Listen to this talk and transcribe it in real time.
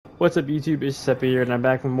What's up YouTube, it's Seppi here, and I'm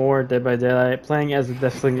back with more Dead by Daylight, playing as the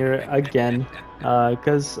Deathslinger again,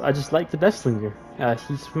 because I just like the Deathslinger.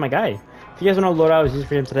 He's my guy. If you guys don't know what loadout I was using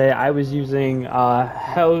for him today, I was using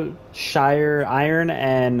Hellshire Iron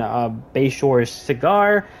and Bayshore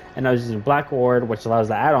Cigar, and I was using Black Ord, which allows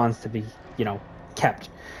the add-ons to be, kept.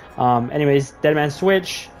 Anyways, Deadman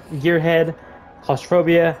Switch, Gearhead,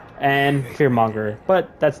 Claustrophobia, and Fearmonger.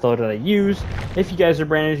 But that's the loadout I use. If you guys are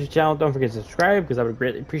brand new to the channel, don't forget to subscribe because I would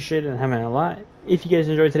greatly appreciate it and help me out a lot. If you guys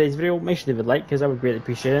enjoyed today's video, make sure to leave a like because I would greatly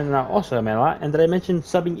appreciate it and that also help me out a lot. And did I mention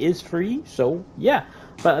subbing is free? So yeah.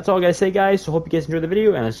 But that's all I gotta say, guys. So hope you guys enjoyed the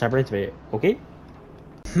video and let's jump right into it. Okay?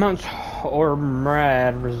 Mount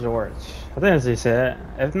Ormrad Resort. I think that's how you say it.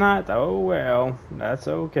 If not, oh well. That's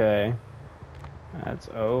okay. That's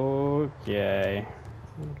okay.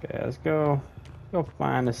 Okay, let's go. Go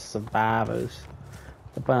find the survivors.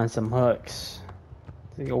 Go find some hooks.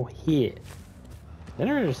 To go hit. They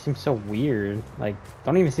never just seem so weird. Like,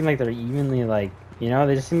 don't even seem like they're evenly, like, they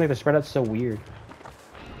just seem like they're spread out so weird.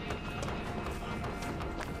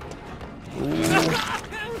 Ooh.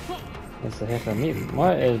 That's a hit for me.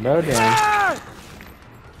 What is bro doing?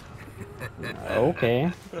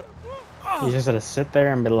 Okay. He's just gonna sit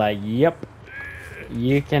there and be like, yep.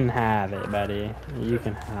 You can have it, buddy. You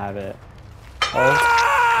can have it.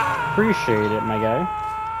 Oh, appreciate it, my guy.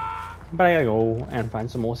 But I gotta go and find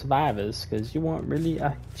some more survivors, because you want really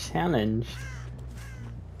a challenge.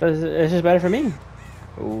 But it's just better for me.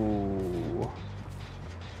 Ooh.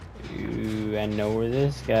 Ooh, I know where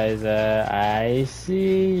this guy's at. I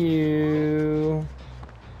see you.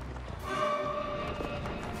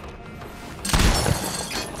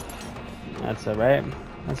 That's alright.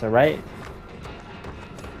 That's alright.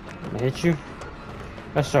 I'm gonna hit you.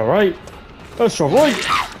 That's alright. That's alright.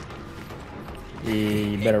 Yeah,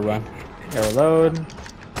 you better run. Gotta reload.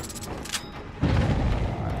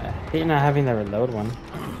 I hate not having the reload one.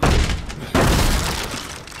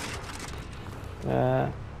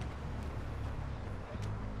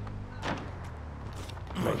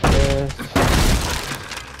 Like this.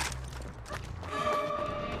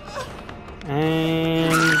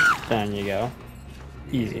 And down you go.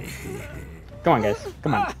 Easy. Come on, guys.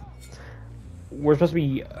 Come on. We're supposed to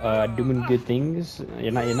be doing good things.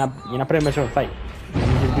 You're not putting much of a fight.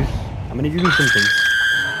 I'm gonna do something.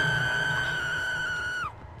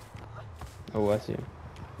 Oh, I see.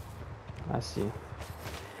 I see.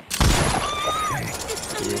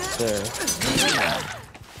 Yes, sir.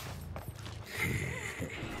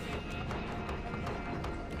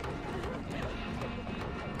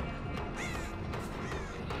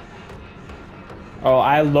 Oh,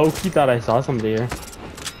 I low-key thought I saw somebody here.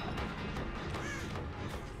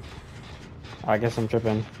 I guess I'm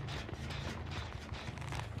tripping.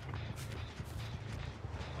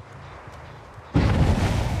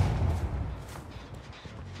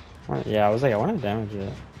 Yeah, I was like, I want to damage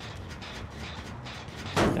it.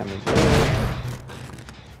 Damage it.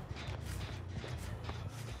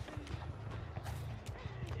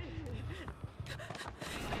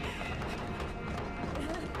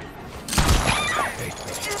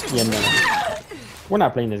 Yeah, no. We're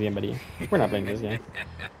not playing this game, buddy. We're not playing this game.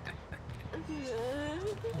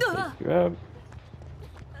 Pick you up.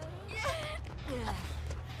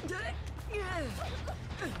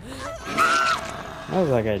 What was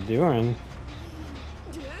that guy doing?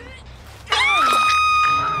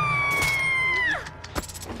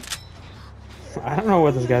 I don't know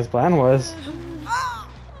what this guy's plan was.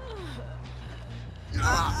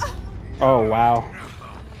 Oh, wow.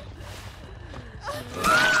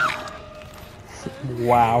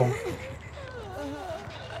 Wow.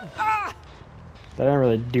 That didn't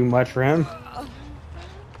really do much for him.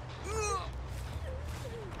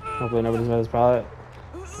 Hopefully nobody's met his pallet.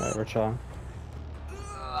 Alright, we're chilling.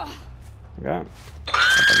 Okay.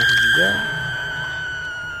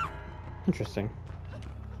 Interesting.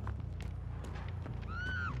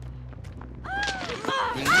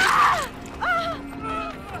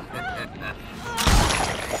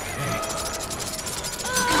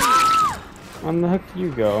 On the hook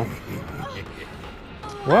you go.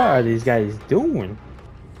 What are these guys doing?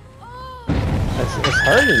 It's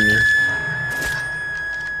hurting me.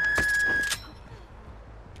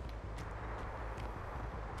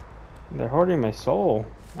 They're hoarding my soul.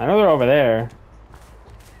 I know they're over there.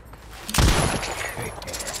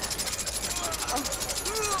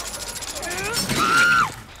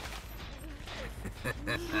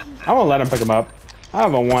 I won't let him pick him up. I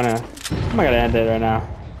don't wanna. I'm not gonna end it right now.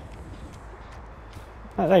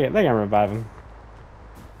 They can revive him.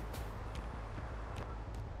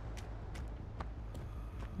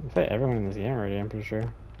 I fight everyone in this game already, I'm pretty sure.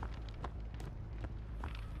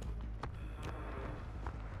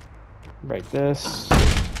 Break this.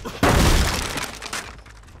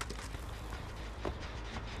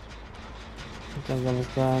 It's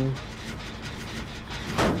almost done.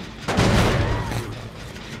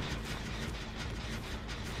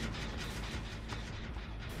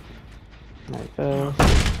 Like this.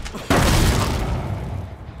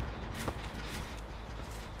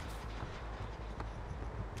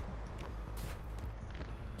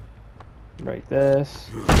 Break this.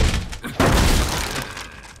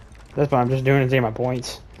 That's fine, I'm just doing it to get my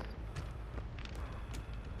points.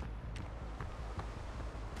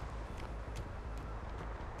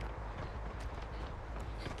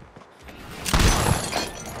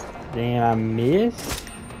 Damn, I missed?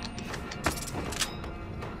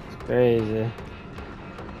 It's crazy.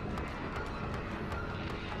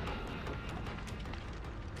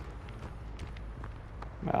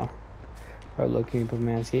 Well, our looking for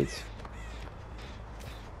man seats.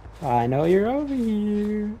 I know you're over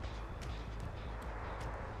here.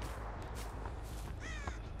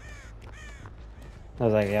 I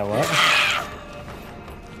was like, yeah, what?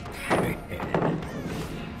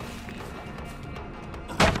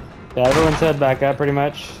 Yeah, everyone said back up pretty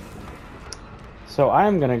much. So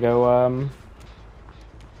I'm gonna go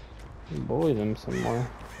bully them some more.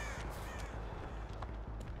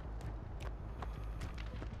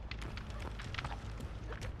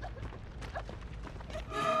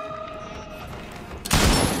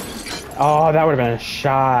 Oh, that would have been a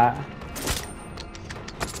shot.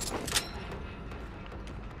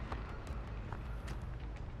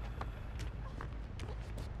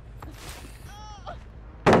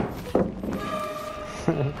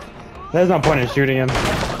 There's no point in shooting him.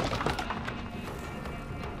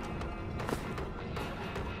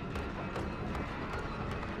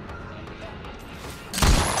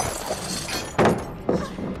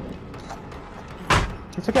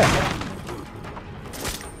 It's okay.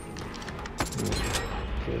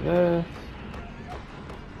 Do this.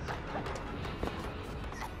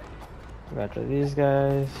 Go after these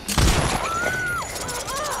guys.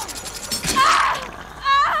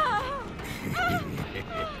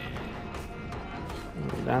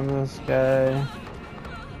 Down this guy.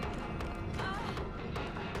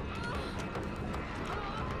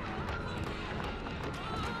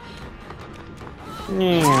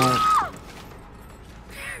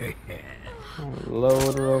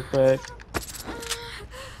 Load real quick.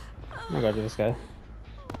 I'm gonna go to this guy.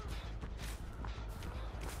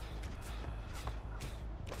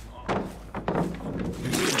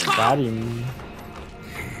 Got him.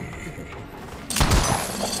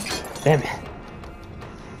 Damn it.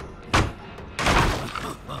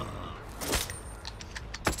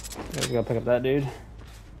 Let's go pick up that dude.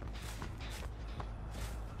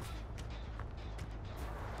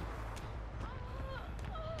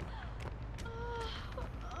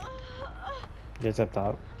 Gets up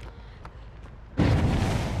top.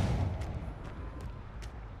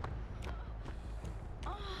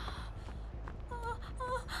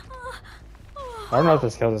 I don't know if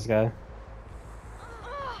this kills this guy.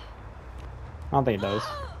 I don't think it does.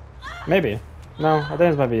 Maybe. No, I think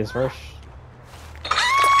this might be his first.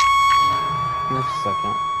 Just a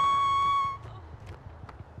second.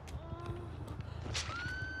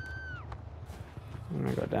 I'm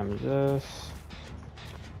gonna go damage this.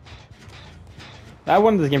 I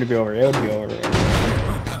wanted this game to be over. It would be over.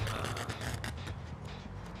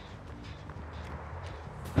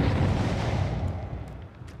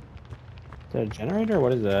 Is that a generator?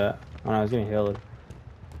 What is that? Oh no, I was getting healed.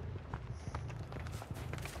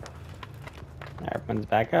 Everyone's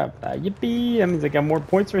back up. Yippee! That means I got more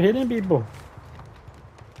points for hitting people.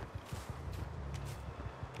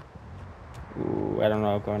 Ooh, I don't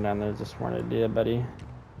know if going down there is a smart idea, buddy.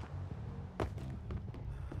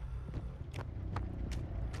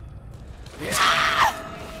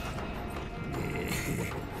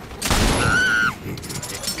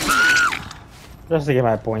 Just to get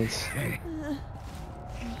my points. Okay,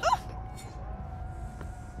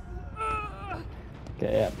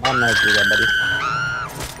 yeah, I'm not doing that, buddy.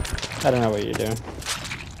 I don't know what you're doing.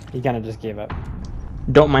 He kind of just gave up.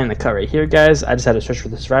 Don't mind the cut right here, guys. I just had to search for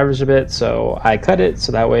the survivors a bit, so I cut it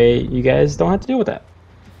so that way you guys don't have to deal with that.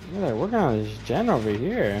 Yeah, they're working on this gen over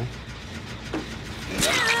here.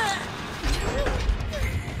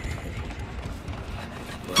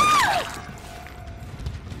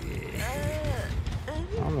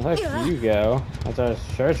 Where the heck do you go? I thought I was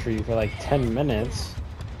searched for you for like 10 minutes.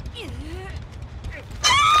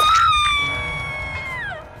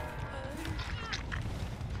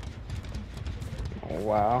 Oh,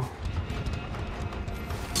 wow.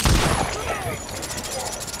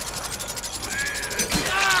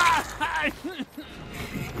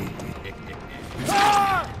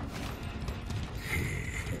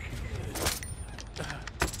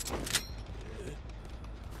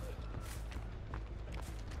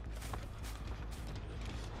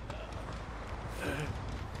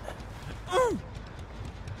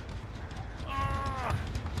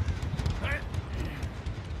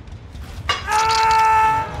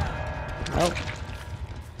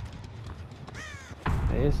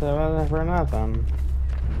 So it wasn't for nothing.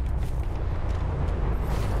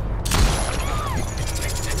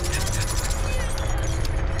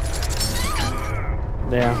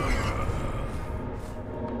 Yeah.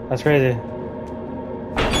 That's crazy.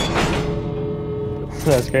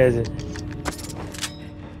 That's crazy.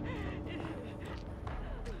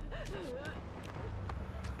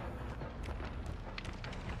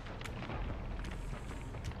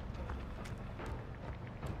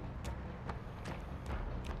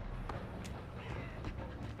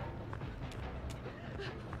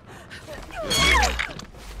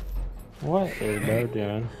 What is Bo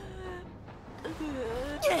doing?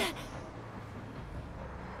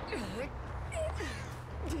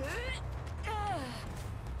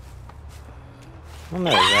 Oh,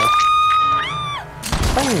 there we go.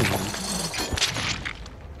 Boom.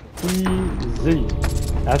 Easy.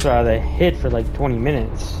 That's why they hit for like 20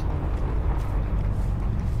 minutes.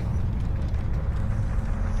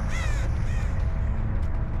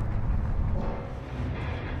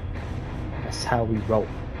 That's how we roll.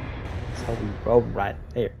 That's how we roll right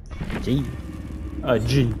there. G.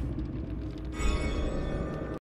 G.